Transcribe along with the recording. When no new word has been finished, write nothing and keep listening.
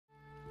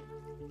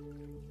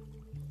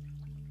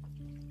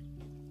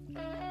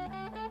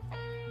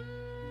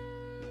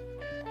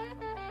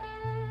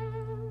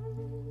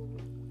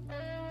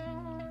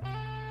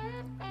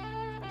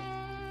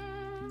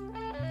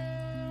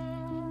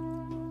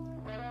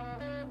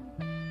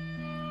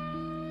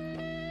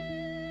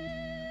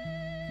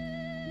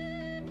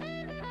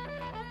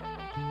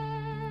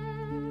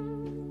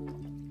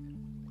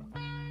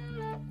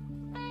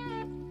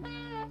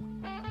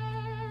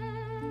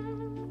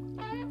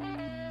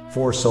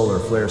4 solar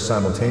flares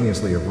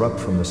simultaneously erupt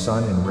from the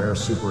Sun in rare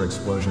super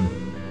explosion,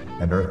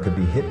 and Earth could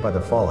be hit by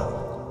the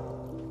fallout.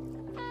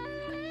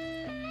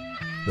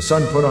 The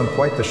Sun put on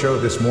quite the show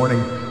this morning,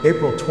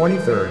 April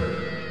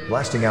 23rd,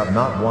 blasting out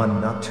not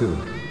 1, not 2,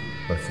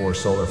 but 4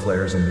 solar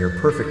flares in near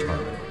perfect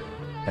harmony.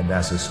 And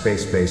NASA's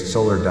space-based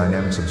Solar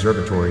Dynamics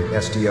Observatory,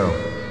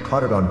 SDO,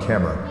 caught it on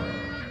camera.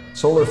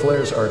 Solar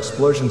flares are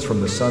explosions from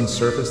the Sun's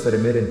surface that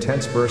emit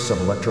intense bursts of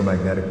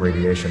electromagnetic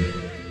radiation.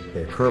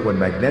 They occur when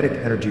magnetic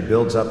energy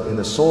builds up in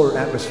the solar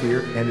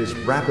atmosphere and is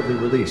rapidly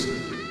released.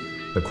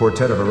 The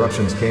quartet of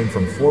eruptions came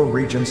from 4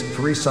 regions,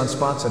 3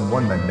 sunspots and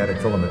 1 magnetic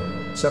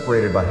filament,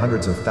 separated by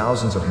hundreds of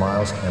thousands of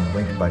miles and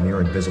linked by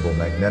near-invisible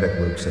magnetic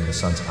loops in the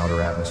Sun's outer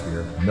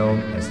atmosphere,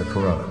 known as the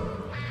corona.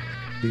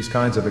 These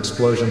kinds of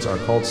explosions are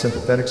called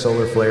sympathetic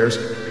solar flares,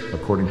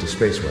 according to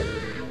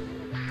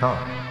spaceweather.com.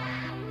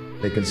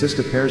 They consist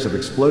of pairs of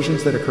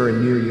explosions that occur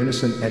in near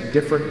unison at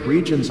different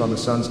regions on the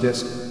Sun's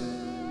disk.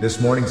 This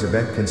morning's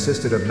event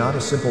consisted of not a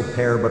simple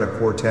pair but a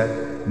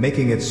quartet,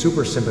 making it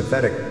super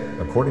sympathetic,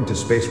 according to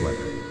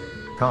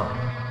spaceweather.com.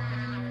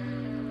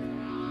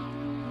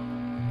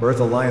 Earth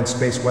Alliance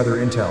Space Weather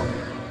Intel.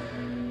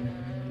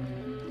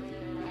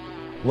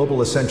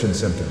 Global Ascension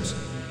Symptoms.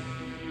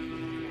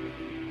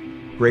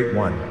 Great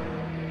one.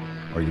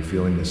 Are you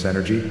feeling this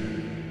energy?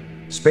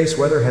 Space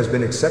weather has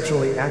been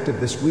exceptionally active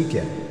this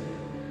weekend.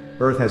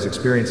 Earth has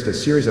experienced a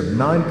series of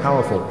 9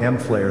 powerful M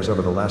flares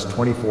over the last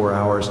 24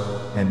 hours,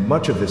 and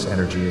much of this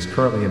energy is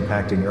currently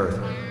impacting Earth.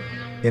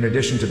 In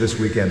addition to this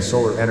weekend's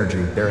solar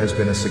energy, there has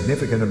been a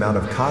significant amount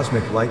of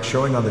cosmic light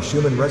showing on the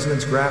Schumann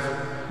resonance graph,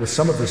 with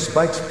some of the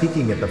spikes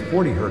peaking at the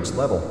 40 Hz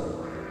level,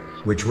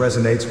 which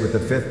resonates with the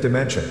 5th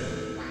dimension.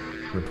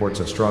 Reports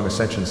of strong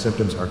ascension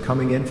symptoms are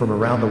coming in from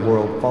around the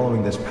world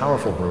following this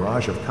powerful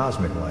barrage of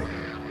cosmic light.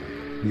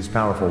 These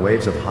powerful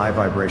waves of high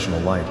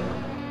vibrational light,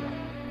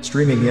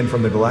 streaming in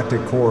from the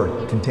galactic core,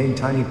 contain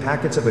tiny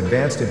packets of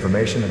advanced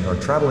information and are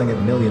traveling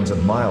at millions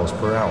of miles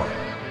per hour.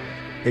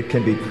 It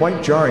can be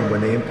quite jarring when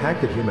they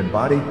impact the human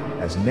body,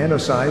 as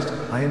nano-sized,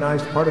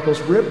 ionized particles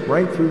rip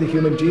right through the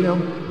human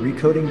genome,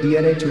 recoding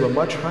DNA to a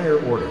much higher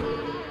order.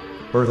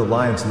 Earth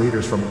Alliance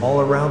leaders from all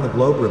around the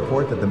globe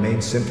report that the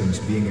main symptoms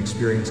being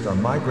experienced are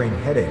migraine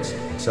headaches,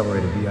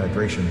 accelerated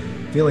dehydration,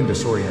 feeling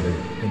disoriented,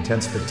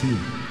 intense fatigue,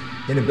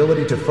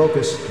 inability to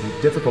focus,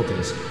 deep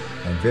difficulties,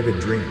 and vivid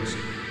dreams.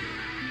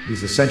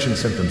 These ascension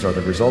symptoms are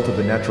the result of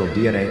the natural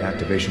DNA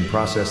activation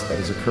process that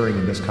is occurring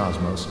in this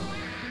cosmos.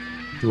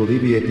 To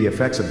alleviate the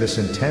effects of this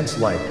intense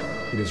light,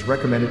 it is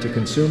recommended to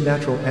consume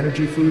natural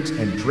energy foods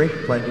and drink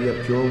plenty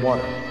of pure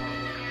water.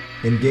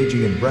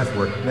 Engaging in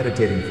breathwork,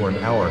 meditating for an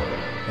hour,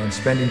 and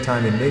spending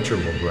time in nature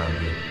will ground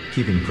you.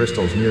 Keeping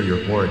crystals near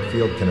your auric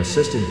field can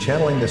assist in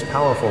channeling this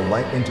powerful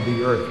light into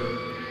the Earth.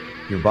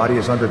 Your body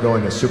is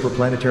undergoing a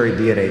superplanetary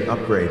DNA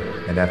upgrade,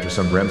 and after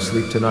some REM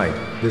sleep tonight,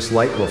 this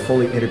light will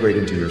fully integrate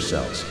into your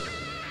cells.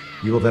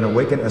 You will then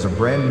awaken as a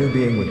brand new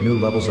being with new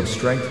levels of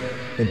strength,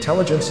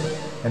 intelligence,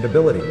 and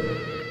ability.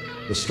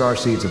 The star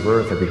seeds of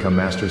Earth have become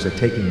masters at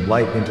taking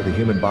light into the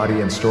human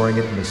body and storing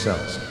it in the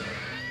cells.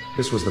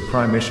 This was the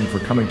prime mission for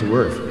coming to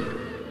Earth,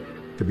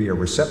 to be a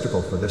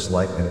receptacle for this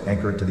light and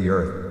anchor it to the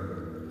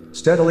Earth,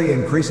 steadily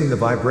increasing the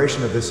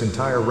vibration of this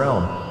entire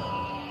realm.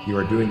 You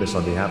are doing this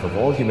on behalf of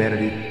all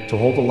humanity, to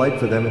hold the light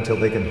for them until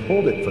they can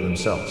hold it for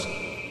themselves.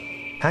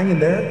 Hang in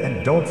there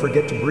and don't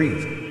forget to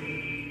breathe.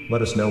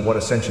 Let us know what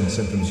ascension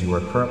symptoms you are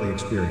currently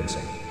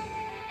experiencing.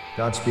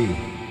 Godspeed.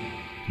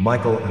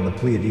 Michael and the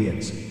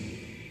Pleiadians.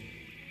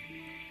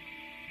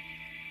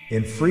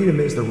 In freedom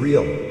is the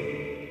real.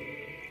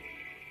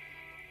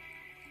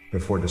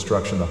 Before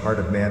destruction the heart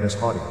of man is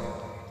haughty,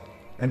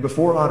 and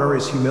before honor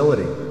is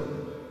humility.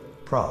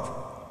 Prov.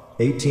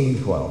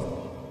 18:12.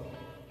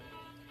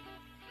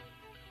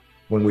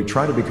 When we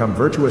try to become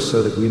virtuous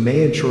so that we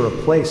may ensure a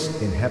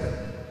place in heaven,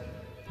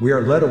 we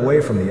are led away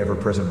from the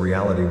ever-present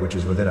reality which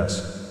is within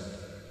us.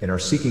 In our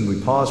seeking we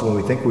pause when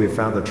we think we have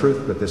found the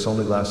truth, but this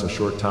only lasts a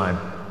short time,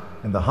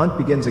 and the hunt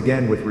begins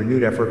again with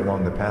renewed effort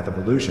along the path of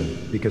illusion,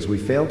 because we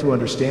fail to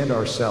understand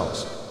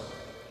ourselves.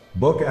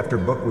 Book after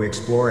book we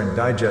explore and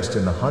digest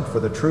in the hunt for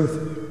the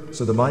truth,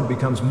 so the mind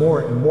becomes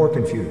more and more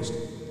confused.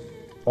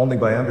 Only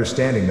by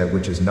understanding that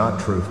which is not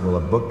truth will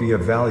a book be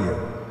of value.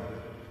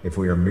 If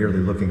we are merely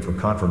looking for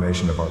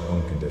confirmation of our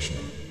own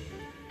conditioning,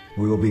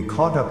 we will be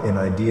caught up in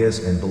ideas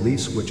and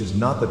beliefs which is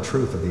not the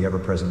truth of the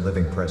ever-present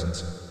living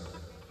presence.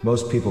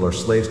 Most people are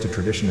slaves to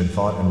tradition and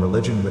thought and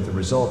religion, with the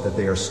result that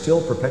they are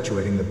still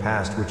perpetuating the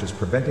past, which is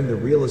preventing the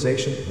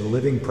realization of the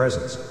living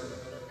presence.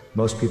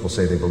 Most people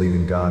say they believe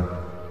in God,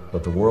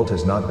 but the world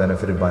has not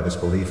benefited by this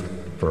belief,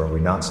 for are we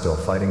not still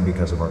fighting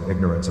because of our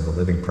ignorance of the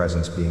living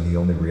presence being the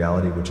only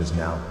reality which is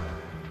now?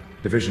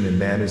 Division in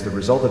man is the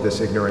result of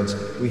this ignorance.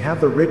 We have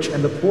the rich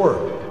and the poor,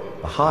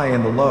 the high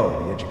and the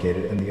low, the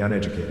educated and the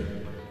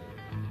uneducated.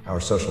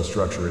 Our social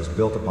structure is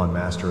built upon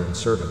master and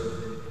servant,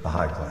 the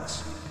high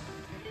class,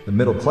 the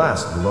middle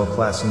class, the low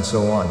class, and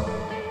so on.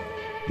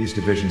 These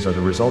divisions are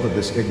the result of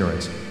this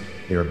ignorance.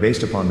 They are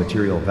based upon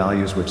material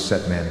values which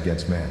set man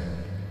against man.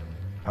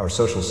 Our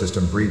social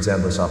system breeds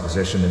endless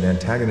opposition and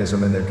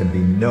antagonism, and there can be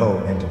no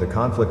end to the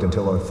conflict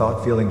until our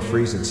thought feeling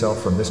frees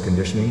itself from this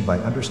conditioning by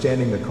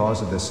understanding the cause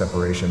of this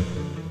separation.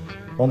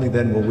 Only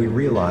then will we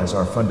realize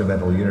our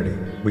fundamental unity.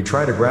 We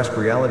try to grasp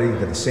reality,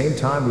 at the same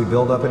time we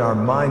build up in our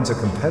minds a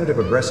competitive,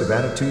 aggressive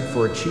attitude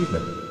for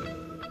achievement.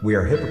 We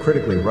are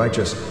hypocritically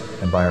righteous,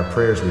 and by our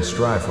prayers we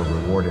strive for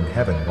reward in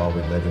heaven while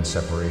we live in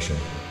separation.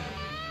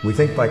 We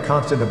think by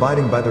constant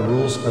abiding by the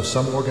rules of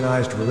some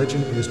organized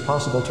religion it is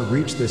possible to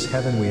reach this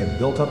heaven we have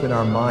built up in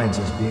our minds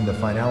as being the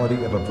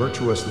finality of a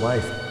virtuous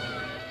life,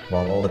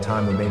 while all the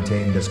time we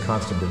maintain this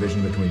constant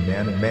division between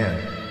man and man.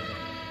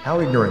 How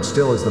ignorant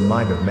still is the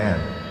mind of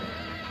man.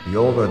 The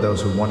old are those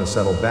who want to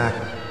settle back.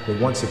 They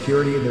want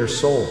security in their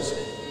souls,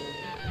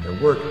 in their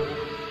work.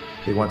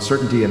 They want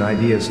certainty in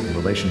ideas, in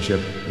relationship,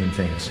 in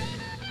things.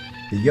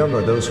 The young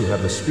are those who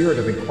have the spirit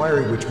of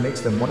inquiry, which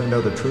makes them want to know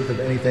the truth of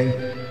anything,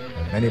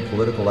 of any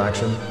political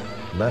action,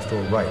 left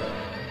or right,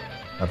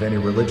 of any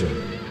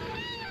religion,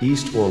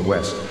 east or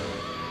west.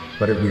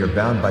 But if we are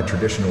bound by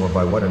tradition or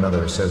by what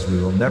another says, we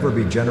will never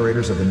be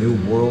generators of a new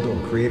world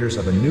or creators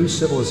of a new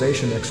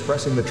civilization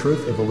expressing the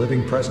truth of the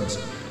living presence.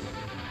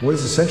 What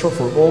is essential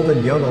for old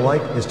and young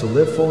alike is to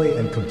live fully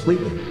and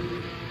completely.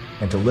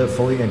 And to live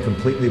fully and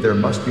completely there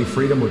must be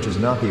freedom, which is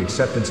not the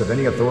acceptance of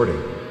any authority.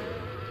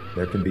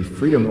 There can be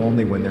freedom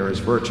only when there is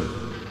virtue.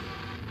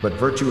 But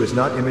virtue is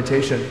not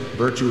imitation,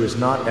 virtue is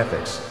not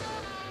ethics.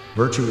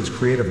 Virtue is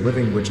creative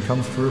living, which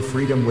comes through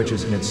freedom, which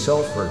is in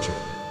itself virtue.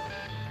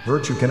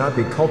 Virtue cannot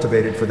be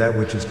cultivated, for that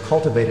which is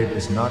cultivated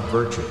is not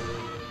virtue.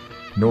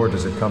 Nor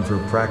does it come through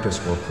practice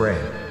or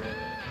praying.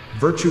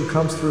 Virtue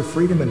comes through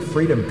freedom, and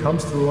freedom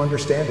comes through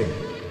understanding.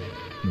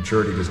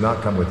 Maturity does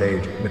not come with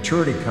age,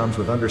 maturity comes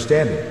with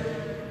understanding.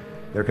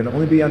 There can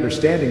only be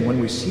understanding when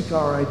we seek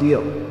our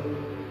ideal.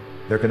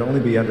 There can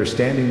only be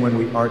understanding when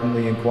we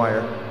ardently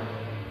inquire.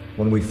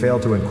 When we fail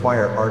to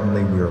inquire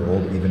ardently, we are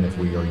old even if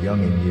we are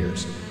young in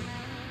years.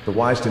 The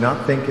wise do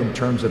not think in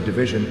terms of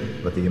division,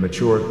 but the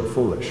immature, the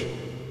foolish,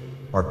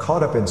 are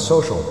caught up in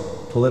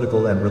social,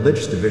 political, and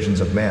religious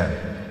divisions of man.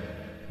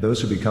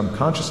 Those who become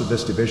conscious of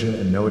this division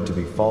and know it to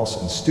be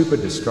false and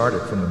stupid discard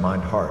it from the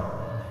mind-heart.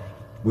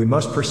 We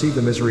must perceive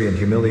the misery and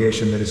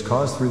humiliation that is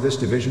caused through this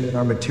division in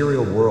our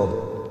material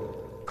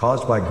world,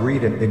 caused by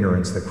greed and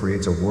ignorance that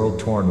creates a world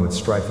torn with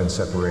strife and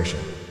separation.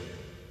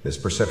 This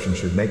perception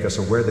should make us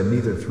aware that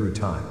neither through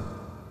time,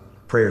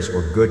 prayers,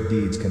 or good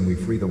deeds can we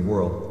free the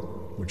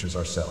world, which is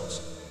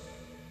ourselves,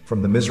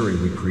 from the misery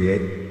we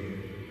create.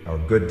 Our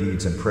good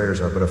deeds and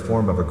prayers are but a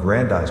form of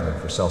aggrandizement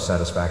for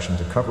self-satisfaction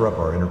to cover up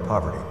our inner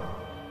poverty,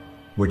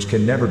 which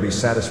can never be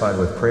satisfied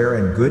with prayer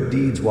and good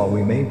deeds while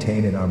we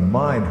maintain in our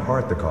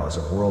mind-heart the cause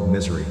of world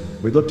misery.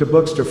 We look to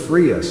books to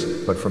free us,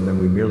 but from them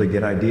we merely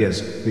get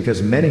ideas,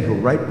 because many who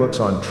write books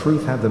on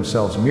truth have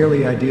themselves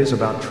merely ideas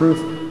about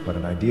truth, but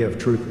an idea of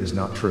truth is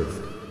not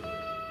truth.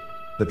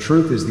 The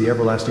truth is the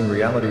everlasting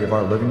reality of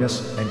our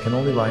livingness, and can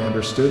only lie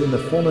understood in the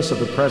fullness of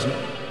the present,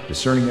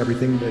 discerning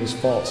everything that is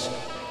false.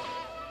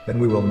 Then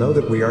we will know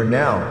that we are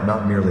now,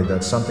 not merely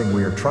that something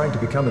we are trying to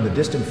become in the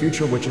distant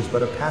future, which is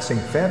but a passing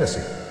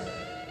fantasy.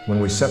 When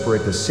we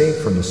separate the saint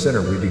from the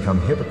sinner, we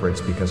become hypocrites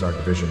because our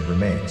division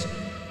remains.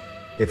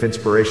 If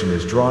inspiration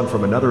is drawn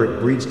from another, it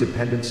breeds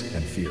dependence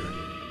and fear,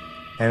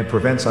 and it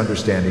prevents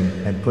understanding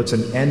and puts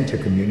an end to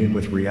communion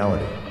with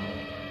reality.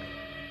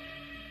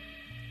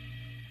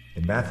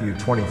 In Matthew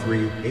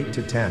 23,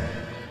 8-10,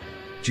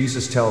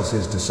 Jesus tells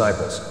his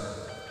disciples,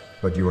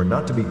 "But you are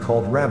not to be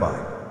called Rabbi,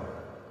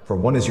 for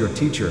one is your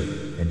teacher,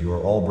 and you are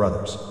all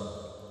brothers.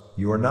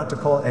 You are not to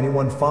call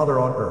anyone Father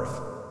on earth,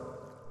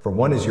 for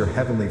one is your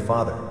heavenly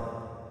Father.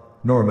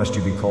 Nor must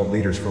you be called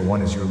leaders, for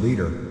one is your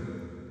leader,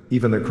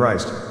 even the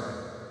Christ."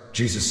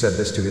 Jesus said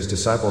this to his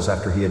disciples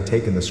after he had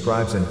taken the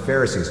scribes and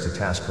Pharisees to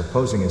task for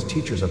posing as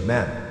teachers of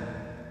men.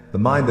 The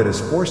mind that is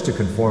forced to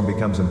conform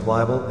becomes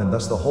impliable, and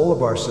thus the whole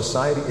of our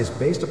society is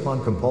based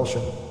upon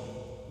compulsion.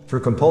 Through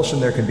compulsion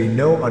there can be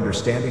no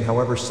understanding,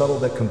 however subtle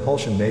that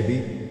compulsion may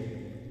be.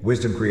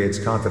 Wisdom creates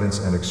confidence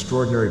and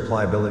extraordinary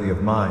pliability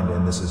of mind,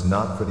 and this is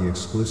not for the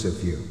exclusive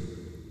few.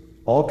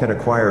 All can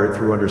acquire it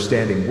through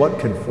understanding what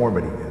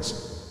conformity is,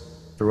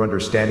 through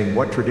understanding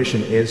what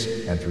tradition is,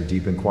 and through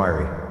deep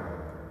inquiry,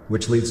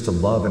 which leads to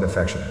love and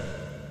affection.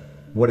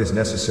 What is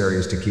necessary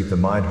is to keep the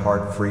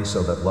mind-heart free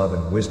so that love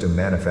and wisdom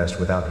manifest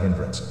without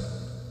hindrance.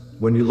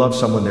 When you love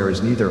someone, there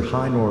is neither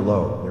high nor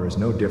low, there is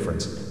no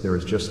difference, there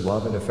is just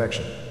love and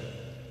affection.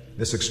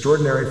 This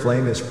extraordinary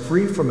flame is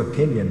free from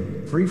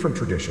opinion, free from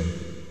tradition,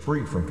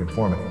 free from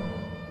conformity.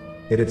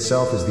 It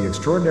itself is the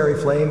extraordinary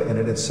flame, and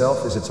in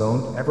itself is its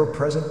own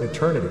ever-present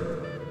eternity.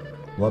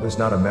 Love is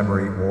not a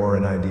memory or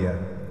an idea,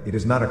 it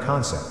is not a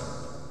concept,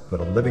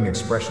 but a living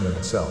expression of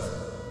itself.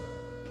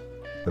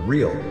 The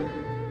real.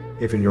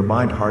 If in your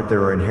mind-heart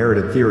there are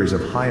inherited theories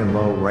of high and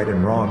low, right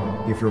and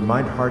wrong, if your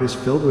mind-heart is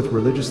filled with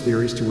religious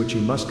theories to which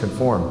you must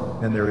conform,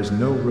 then there is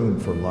no room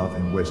for love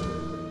and wisdom.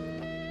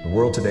 The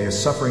world today is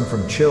suffering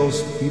from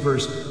chills,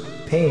 fevers,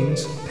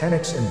 pains,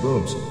 panics, and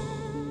booms,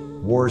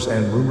 wars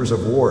and rumors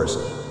of wars.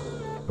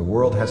 The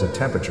world has a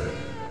temperature,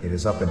 it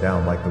is up and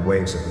down like the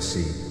waves of the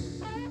sea.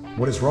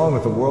 What is wrong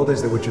with the world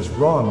is that which is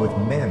wrong with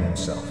man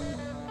himself.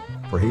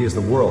 For he is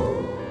the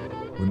world.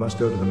 We must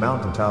go to the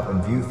mountaintop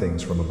and view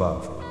things from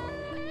above.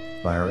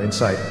 By our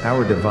insight,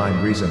 our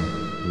divine reason,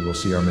 we will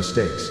see our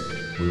mistakes.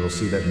 We will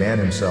see that man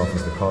himself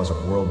is the cause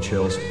of world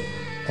chills,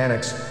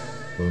 panics,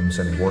 booms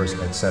and wars,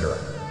 etc.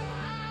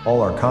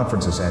 All our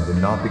conferences end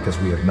in naught because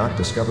we have not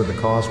discovered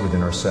the cause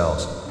within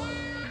ourselves.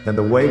 Then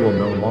the way will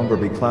no longer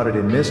be clouded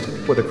in mist,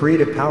 for the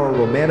creative power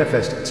will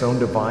manifest its own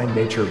divine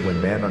nature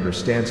when man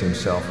understands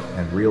himself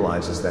and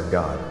realizes that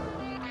God,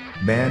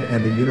 man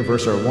and the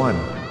universe are one.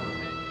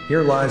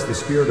 Here lies the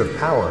spirit of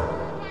power,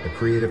 the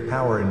creative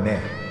power in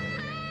man.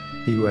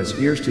 He who has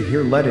ears to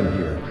hear, let him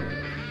hear.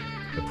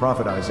 The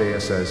prophet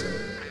Isaiah says,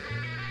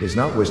 "Is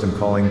not wisdom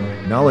calling,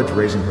 knowledge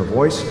raising her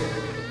voice?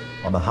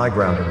 On the high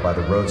ground and by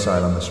the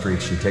roadside on the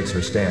streets she takes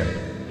her stand.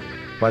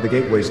 By the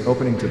gateways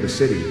opening to the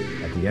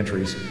city, at the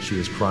entries, she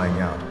is crying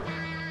out.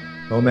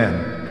 O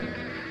men,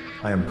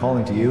 I am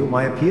calling to you,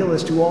 my appeal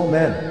is to all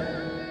men.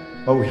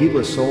 O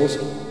heedless souls,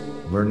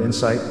 learn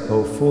insight,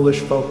 O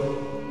foolish folk,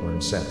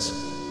 learn sense.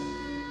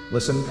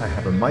 Listen, I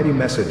have a mighty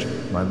message,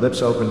 my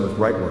lips open with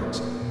right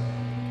words.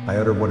 I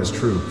utter what is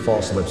true,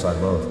 false lips I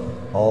loathe.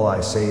 All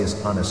I say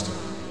is honest,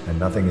 and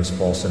nothing is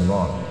false and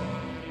wrong.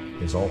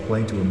 It is all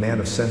plain to a man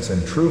of sense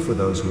and true for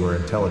those who are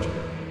intelligent.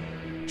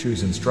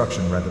 Choose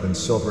instruction rather than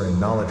silver and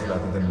knowledge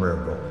rather than rare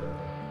gold.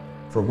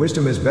 For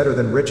wisdom is better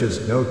than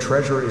riches, no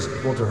treasure is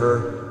equal to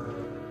her."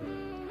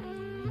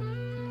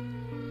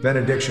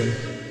 Benediction.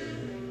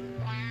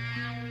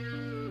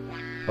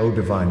 O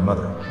Divine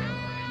Mother,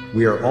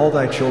 we are all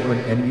thy children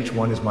and each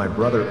one is my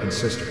brother and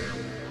sister.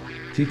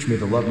 Teach me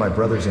to love my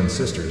brothers and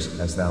sisters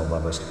as thou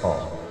lovest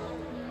all.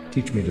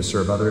 Teach me to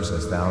serve others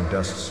as thou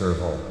dost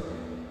serve all.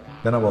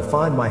 Then I will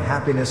find my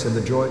happiness in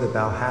the joy that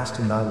thou hast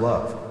in thy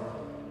love.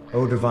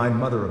 O Divine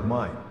Mother of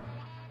mine.